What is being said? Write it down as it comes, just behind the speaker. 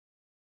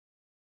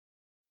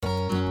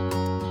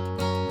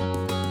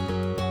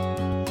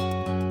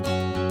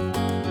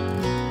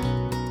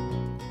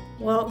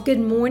Well,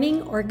 good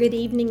morning or good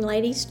evening,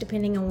 ladies,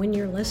 depending on when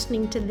you're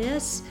listening to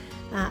this.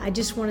 I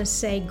just want to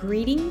say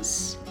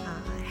greetings.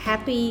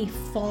 Happy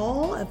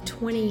fall of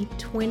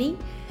 2020.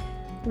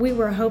 We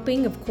were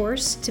hoping, of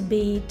course, to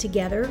be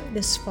together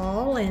this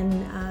fall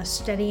and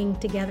studying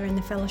together in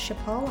the fellowship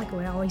hall like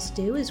we always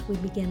do as we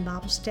begin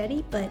Bible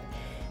study. But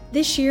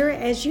this year,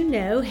 as you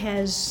know,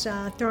 has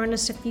thrown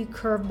us a few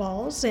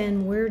curveballs,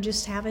 and we're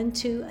just having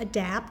to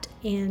adapt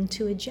and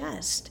to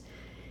adjust.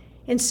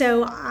 And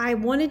so I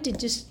wanted to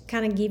just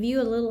kind of give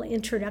you a little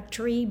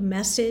introductory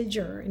message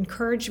or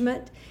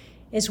encouragement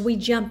as we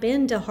jump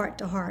into Heart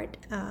to Heart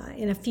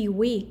in a few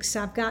weeks.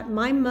 I've got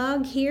my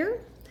mug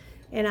here,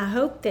 and I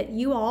hope that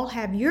you all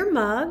have your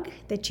mug,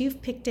 that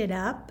you've picked it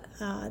up,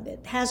 that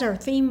has our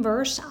theme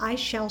verse, I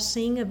shall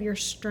sing of your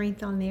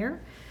strength, on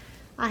there.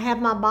 I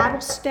have my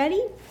Bible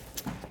study,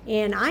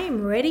 and I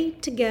am ready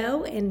to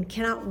go and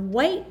cannot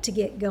wait to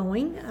get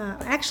going.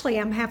 Actually,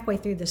 I'm halfway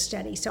through the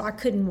study, so I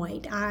couldn't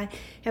wait. I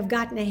have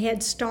gotten a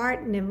head start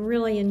and am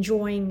really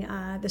enjoying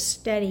the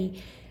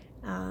study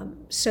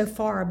so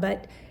far.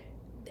 But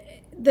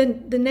the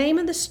name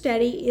of the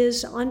study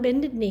is On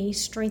Bended Knee,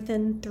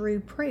 Strengthened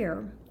Through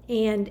Prayer.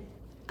 And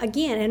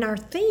again, and our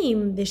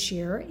theme this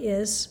year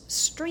is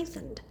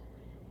strengthened.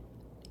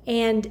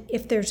 And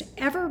if there's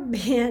ever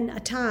been a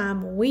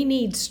time we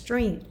need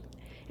strength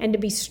and to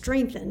be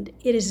strengthened,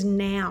 it is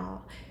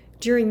now,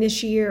 during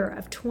this year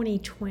of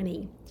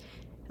 2020.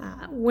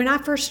 When I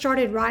first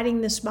started writing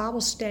this Bible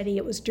study,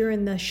 it was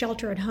during the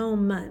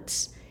shelter-at-home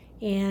months,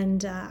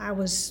 and I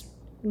was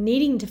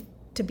needing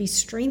to be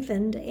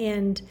strengthened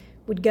and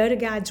would go to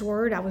God's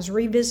Word. I was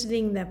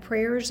revisiting the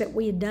prayers that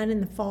we had done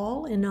in the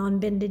fall and On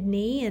Bended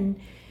Knee, and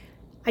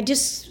I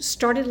just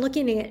started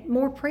looking at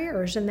more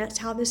prayers, and that's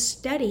how this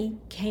study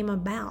came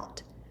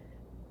about.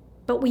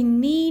 But we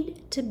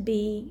need to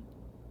be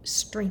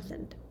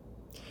strengthened.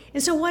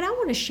 And so what I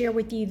want to share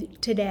with you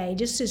today,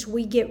 just as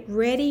we get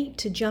ready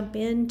to jump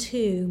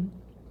into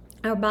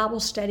our Bible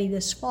study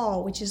this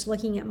fall, which is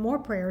looking at more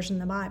prayers in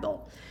the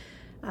Bible,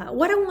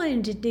 what I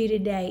wanted to do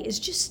today is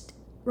just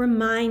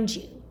remind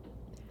you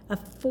of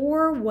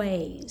 4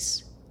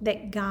 ways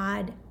that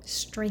God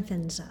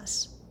strengthens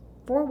us.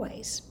 4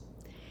 ways.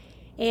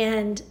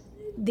 And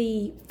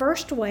the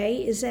first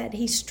way is that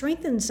He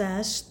strengthens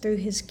us through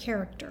His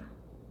character.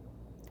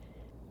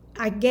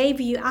 I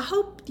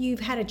hope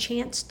you've had a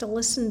chance to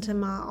listen to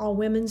my All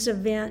Women's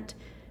event,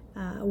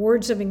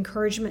 Words of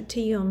Encouragement to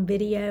You on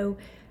video.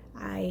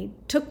 I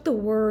took the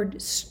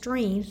word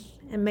strength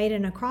and made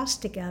an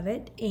acrostic of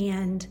it,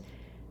 and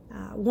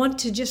want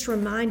to just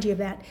remind you of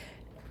that.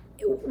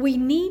 We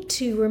need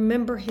to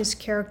remember His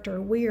character.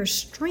 We are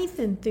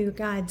strengthened through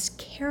God's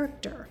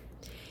character.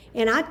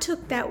 And I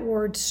took that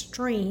word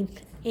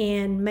strength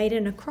and made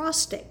an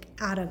acrostic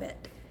out of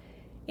it.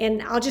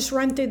 And I'll just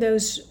run through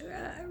those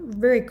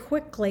very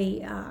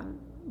quickly.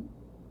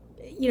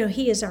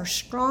 He is our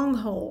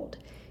stronghold.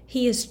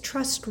 He is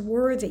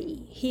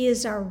trustworthy. He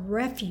is our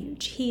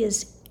refuge. He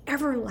is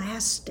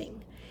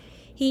everlasting.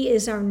 He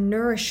is our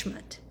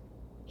nourishment.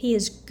 He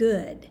is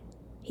good.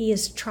 He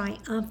is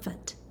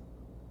triumphant.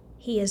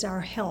 He is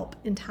our help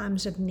in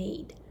times of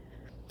need.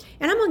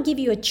 And I'm going to give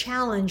you a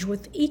challenge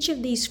with each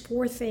of these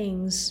 4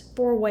 things,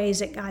 4 ways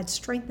that God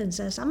strengthens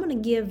us. I'm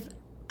going to give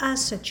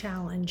us a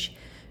challenge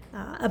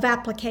of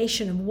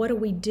application of what do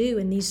we do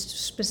in these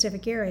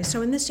specific areas.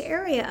 So in this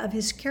area of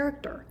His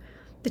character,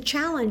 the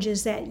challenge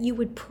is that you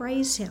would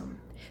praise Him,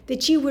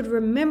 that you would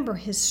remember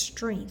His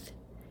strength,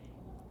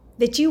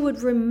 that you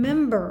would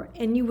remember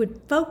and you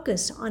would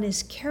focus on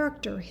His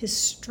character, His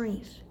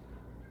strength.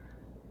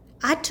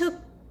 I took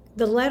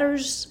the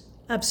letters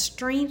of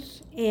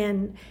strength,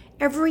 and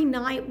every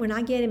night when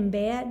I get in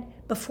bed,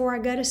 before I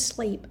go to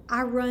sleep,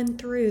 I run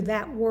through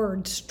that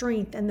word,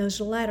 strength, and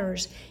those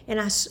letters, and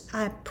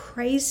I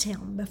praise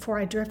Him before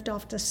I drift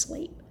off to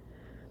sleep.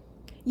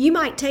 You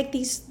might take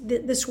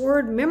this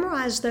word,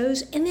 memorize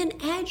those, and then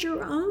add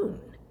your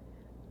own.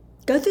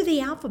 Go through the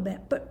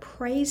alphabet, but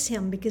praise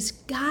Him, because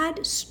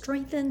God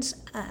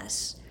strengthens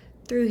us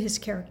through His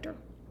character.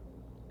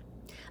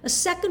 A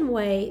second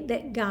way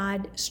that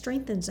God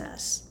strengthens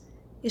us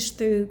is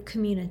through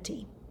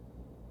community.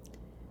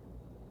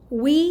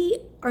 We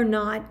are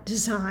not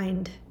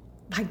designed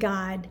by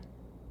God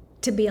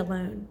to be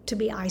alone, to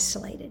be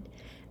isolated.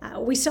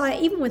 We saw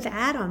it even with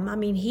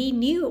Adam. He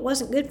knew it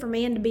wasn't good for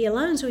man to be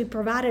alone, so He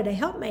provided a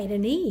helpmate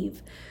in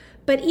Eve.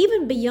 But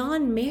even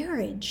beyond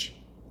marriage,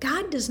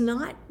 God does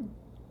not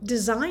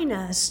design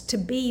us to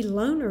be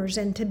loners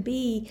and to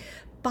be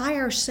by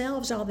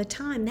ourselves all the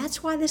time.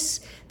 That's why this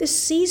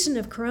season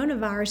of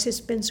coronavirus has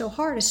been so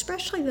hard,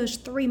 especially those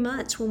 3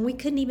 months when we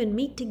couldn't even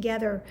meet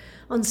together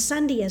on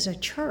Sunday as a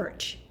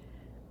church.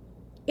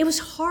 It was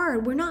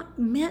hard. We're not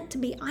meant to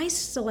be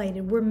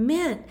isolated. We're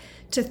meant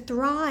to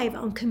thrive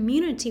on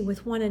community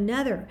with one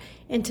another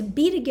and to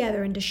be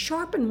together and to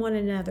sharpen one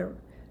another.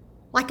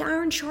 Like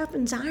iron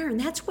sharpens iron.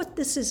 That's what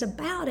this is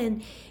about.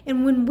 And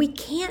when we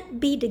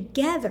can't be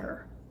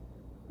together,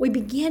 we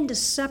begin to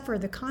suffer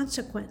the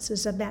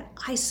consequences of that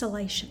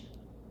isolation.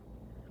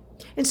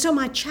 And so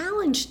my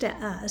challenge to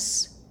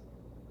us,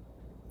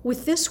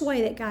 with this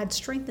way that God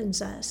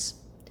strengthens us,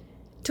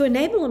 to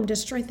enable Him to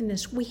strengthen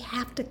us, we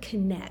have to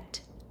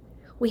connect.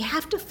 We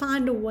have to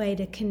find a way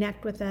to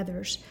connect with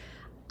others.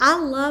 I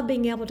love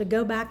being able to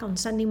go back on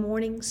Sunday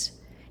mornings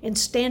and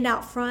stand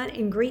out front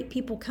and greet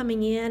people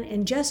coming in,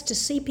 and just to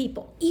see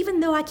people. Even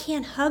though I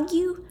can't hug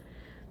you,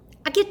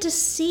 I get to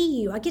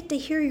see you. I get to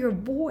hear your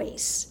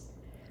voice.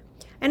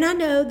 And I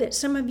know that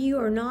some of you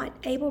are not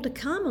able to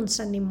come on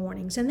Sunday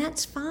mornings, and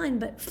that's fine,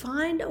 but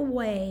find a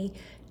way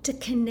to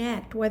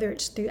connect, whether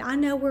it's through, I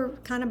know we're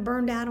kind of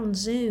burned out on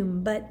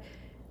Zoom, but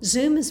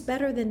Zoom is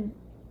better than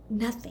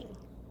nothing.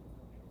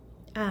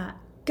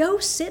 Go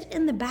sit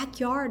in the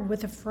backyard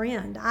with a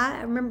friend.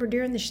 I remember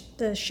during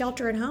the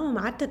shelter at home,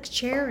 I took a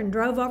chair and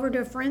drove over to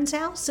a friend's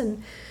house,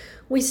 and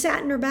we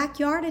sat in her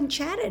backyard and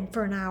chatted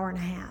for an hour and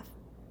a half.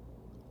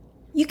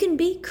 You can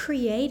be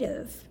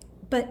creative,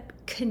 but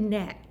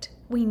connect.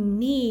 We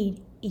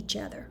need each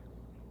other.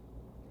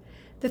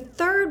 The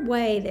third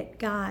way that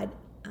God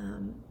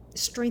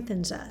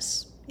strengthens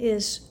us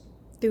is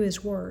through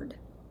His Word.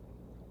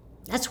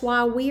 That's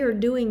why we are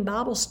doing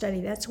Bible study.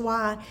 That's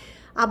why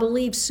I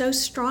believe so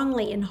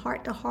strongly in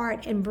Heart to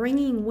Heart and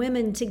bringing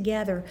women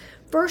together.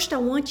 First, I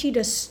want you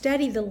to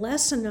study the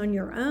lesson on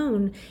your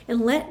own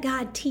and let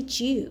God teach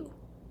you.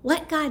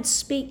 Let God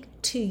speak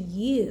to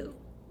you.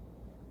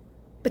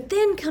 But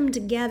then come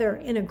together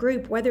in a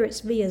group, whether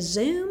it's via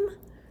Zoom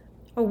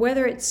or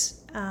whether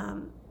it's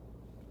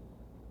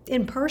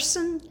in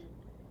person,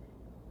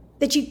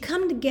 that you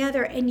come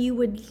together and you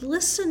would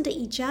listen to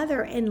each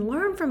other and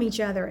learn from each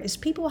other, as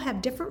people have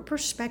different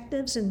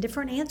perspectives and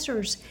different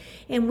answers,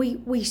 and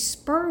we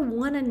spur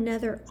one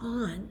another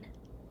on.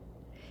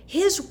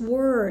 His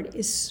Word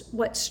is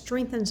what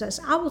strengthens us.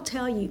 I will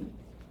tell you,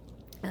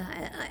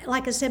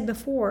 like I said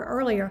before,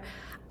 earlier,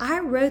 I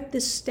wrote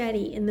this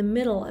study in the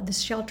middle of the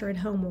shelter at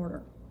home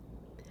order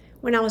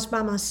when I was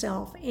by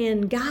myself,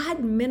 and God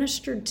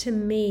ministered to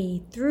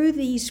me through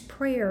these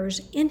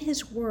prayers in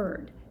His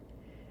Word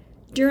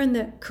during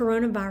the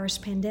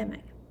coronavirus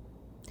pandemic.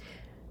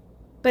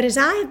 But as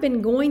I have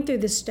been going through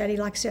this study,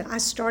 like I said, I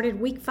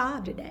started week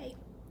 5 today.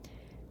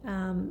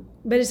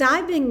 But as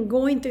I've been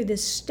going through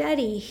this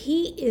study,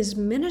 He is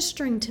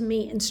ministering to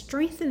me and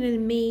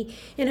strengthening me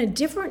in a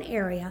different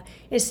area.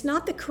 It's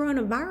not the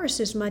coronavirus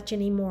as much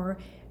anymore.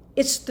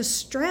 It's the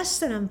stress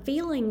that I'm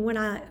feeling when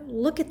I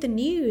look at the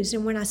news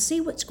and when I see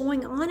what's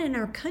going on in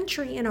our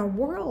country, in our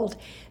world,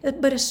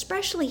 but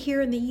especially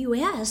here in the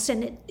U.S.,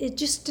 and it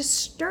just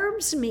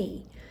disturbs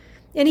me.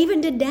 And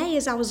even today,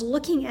 as I was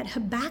looking at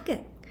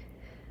Habakkuk,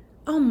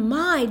 oh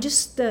my,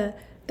 just the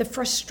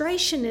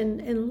frustration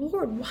and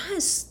Lord, why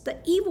is the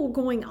evil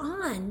going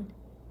on?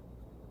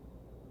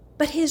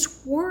 But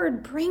His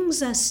Word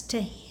brings us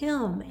to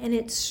Him, and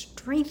it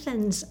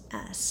strengthens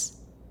us.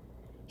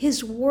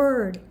 His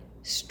Word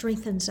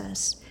strengthens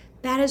us.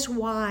 That is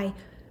why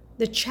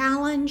the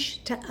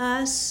challenge to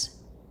us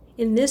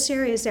in this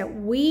area is that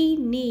we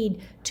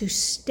need to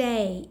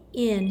stay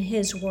in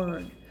His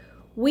Word.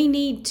 We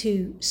need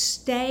to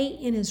stay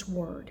in His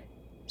Word.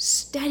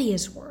 Study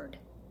His Word.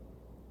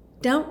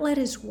 Don't let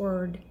His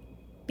Word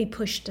be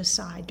pushed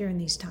aside during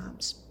these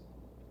times.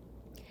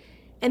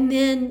 And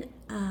then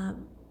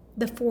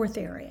the fourth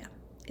area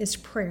is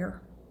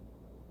prayer.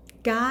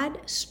 God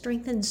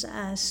strengthens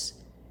us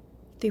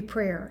through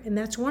prayer. And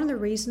that's one of the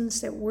reasons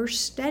that we're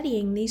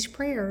studying these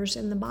prayers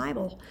in the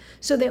Bible,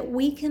 so that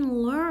we can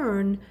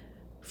learn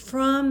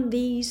from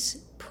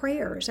these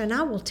prayers. And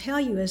I will tell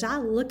you, as I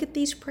look at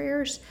these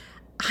prayers,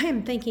 I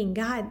am thinking,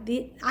 God,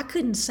 I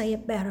couldn't say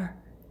it better.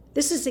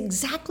 This is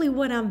exactly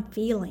what I'm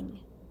feeling.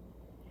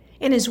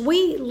 And as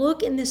we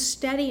look in this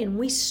study and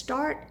we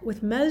start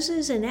with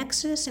Moses and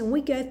Exodus and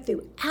we go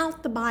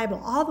throughout the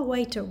Bible all the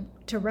way to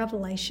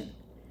Revelation,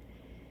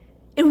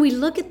 and we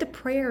look at the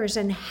prayers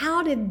and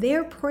how did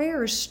their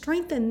prayers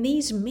strengthen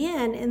these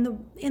men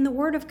in the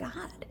Word of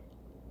God.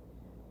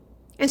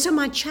 And so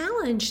my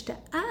challenge to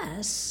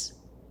us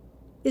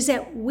is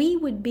that we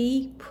would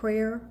be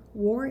prayer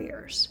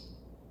warriors.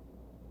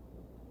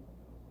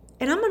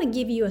 And I'm going to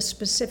give you a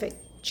specific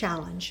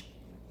challenge.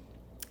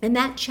 And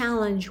that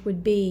challenge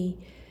would be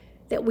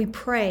that we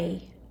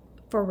pray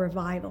for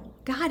revival.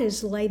 God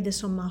has laid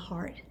this on my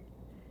heart.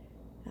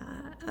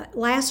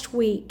 Last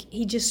week,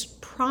 He just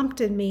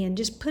prompted me and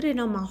just put it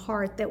on my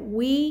heart that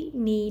we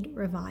need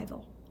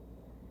revival.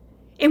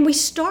 And we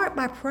start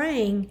by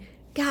praying,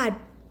 God,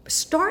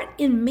 start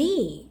in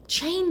me,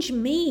 change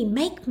me,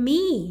 make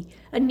me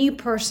a new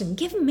person.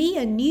 Give me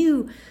a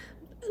new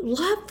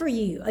love for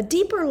you, a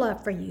deeper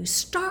love for you.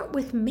 Start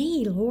with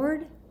me,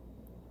 Lord.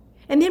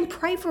 And then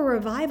pray for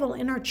revival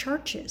in our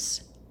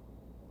churches,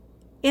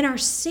 in our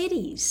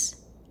cities,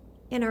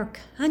 in our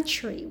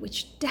country,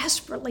 which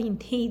desperately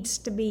needs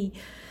to be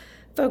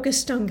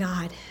focused on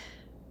God.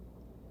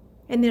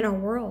 And then our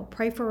world.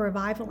 Pray for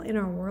revival in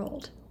our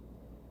world.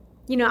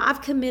 You know,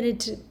 I've committed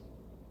to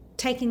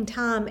taking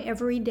time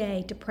every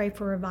day to pray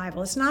for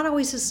revival. It's not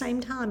always the same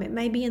time. It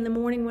may be in the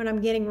morning when I'm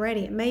getting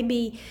ready. It may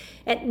be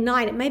at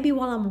night. It may be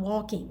while I'm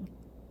walking.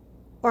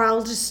 Or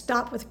I'll just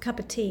stop with a cup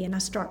of tea and I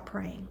start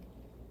praying.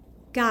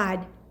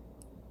 God,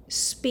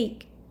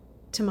 speak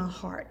to my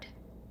heart.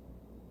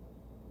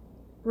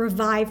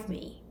 Revive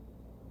me.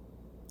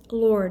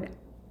 Lord,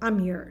 I'm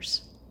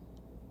yours.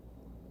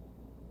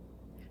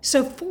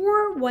 So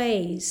 4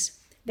 ways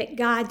that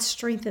God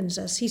strengthens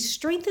us. He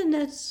strengthens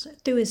us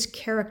through his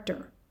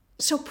character.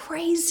 So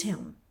praise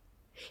him.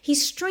 He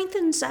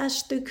strengthens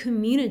us through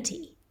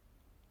community.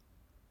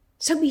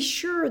 So be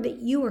sure that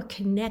you are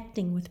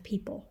connecting with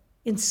people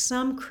in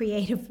some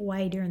creative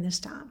way during this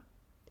time.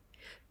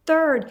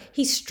 Third,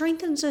 he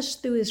strengthens us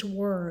through his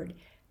word.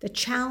 The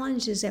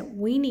challenge is that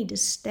we need to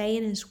stay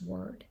in his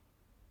word.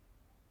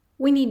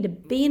 We need to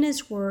be in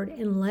his word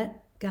and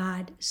let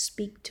God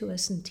speak to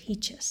us and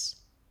teach us.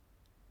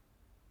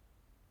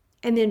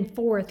 And then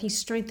fourth, he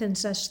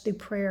strengthens us through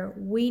prayer.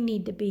 We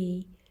need to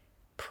be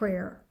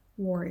prayer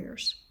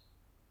warriors.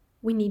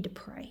 We need to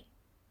pray.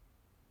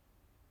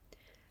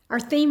 Our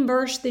theme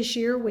verse this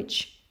year,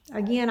 which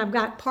again, I've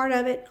got part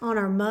of it on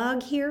our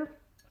mug here,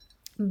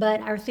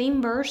 but our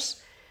theme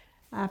verse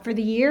for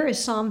the year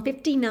is Psalm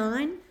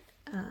 59,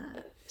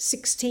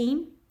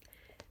 16.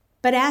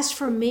 But as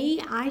for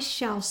me, I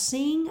shall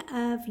sing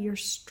of your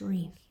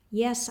strength.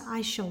 Yes,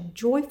 I shall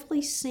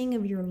joyfully sing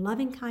of your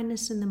loving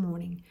kindness in the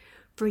morning.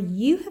 For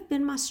you have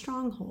been my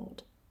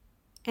stronghold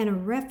and a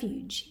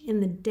refuge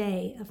in the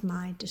day of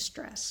my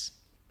distress.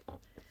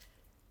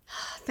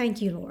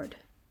 Thank you, Lord,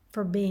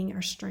 for being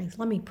our strength.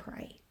 Let me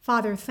pray.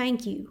 Father,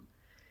 thank you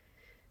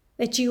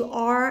that you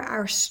are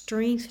our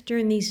strength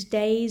during these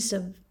days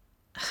of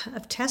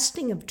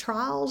testing, of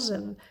trials,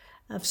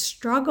 of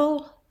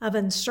struggle, of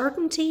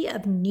uncertainty,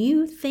 of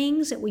new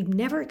things that we've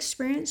never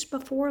experienced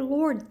before.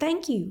 Lord,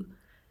 thank you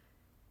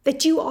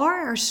that you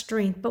are our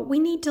strength, but we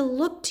need to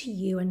look to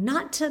you and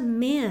not to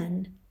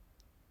men,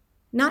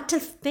 not to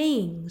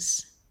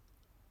things,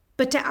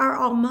 but to our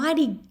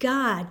Almighty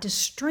God to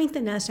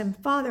strengthen us. And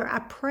Father, I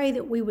pray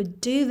that we would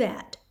do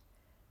that.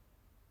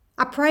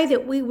 I pray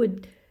that we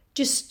would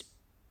just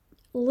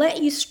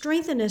let you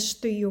strengthen us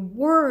through your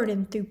word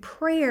and through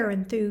prayer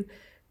and through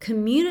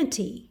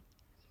community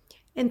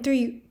and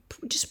through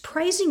just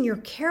praising your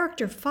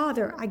character.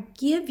 Father, I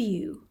give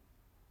you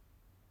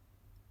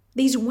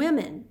these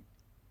women.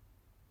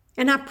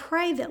 And I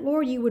pray that,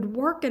 Lord, you would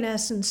work in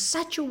us in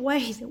such a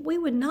way that we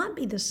would not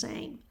be the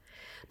same,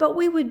 but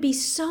we would be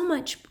so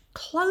much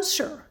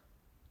closer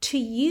to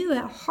you.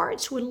 Our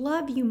hearts would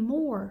love you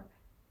more.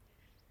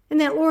 And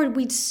that, Lord,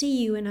 we'd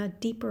see you in a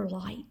deeper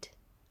light.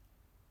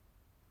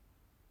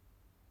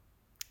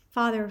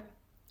 Father,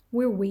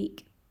 we're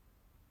weak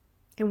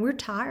and we're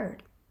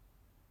tired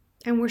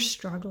and we're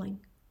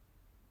struggling.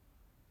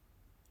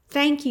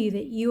 Thank you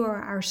that you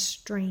are our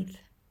strength,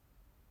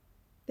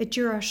 that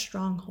you're our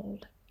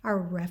stronghold, our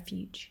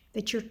refuge,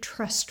 that you're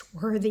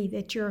trustworthy,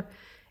 that you're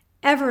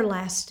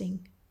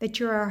everlasting, that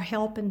you're our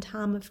help in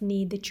time of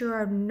need, that you're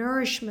our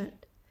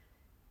nourishment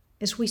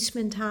as we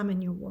spend time in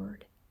your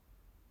word.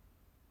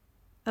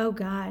 Oh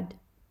God,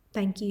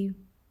 thank you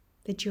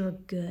that you're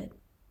good.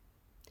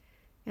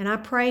 And I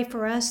pray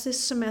for us this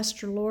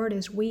semester, Lord,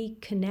 as we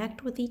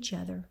connect with each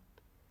other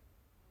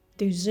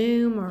through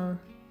Zoom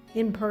or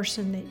in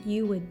person, that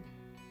you would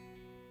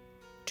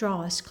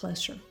draw us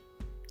closer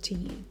to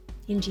you.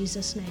 In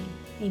Jesus' name,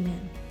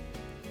 amen.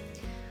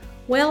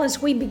 Well,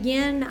 as we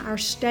begin our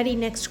study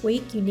next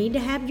week, you need to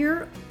have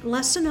your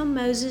lesson on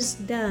Moses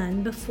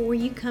done before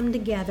you come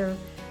together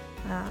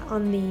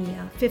on the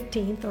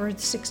 15th or the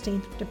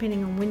 16th,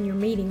 depending on when you're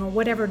meeting or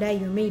whatever day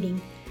you're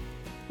meeting,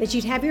 that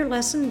you'd have your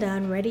lesson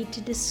done, ready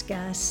to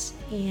discuss,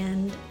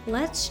 and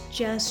let's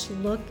just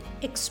look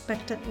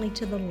expectantly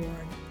to the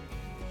Lord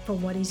for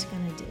what he's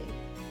going to do.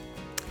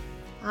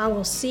 I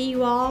will see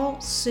you all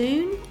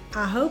soon.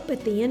 I hope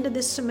at the end of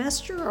this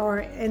semester or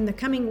in the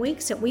coming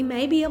weeks that we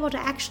may be able to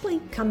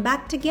actually come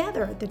back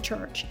together at the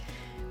church.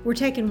 We're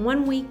taking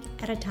 1 week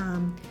at a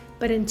time.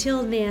 But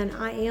until then,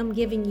 I am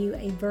giving you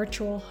a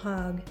virtual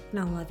hug, and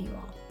I love you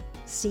all.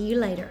 See you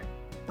later.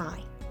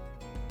 Bye.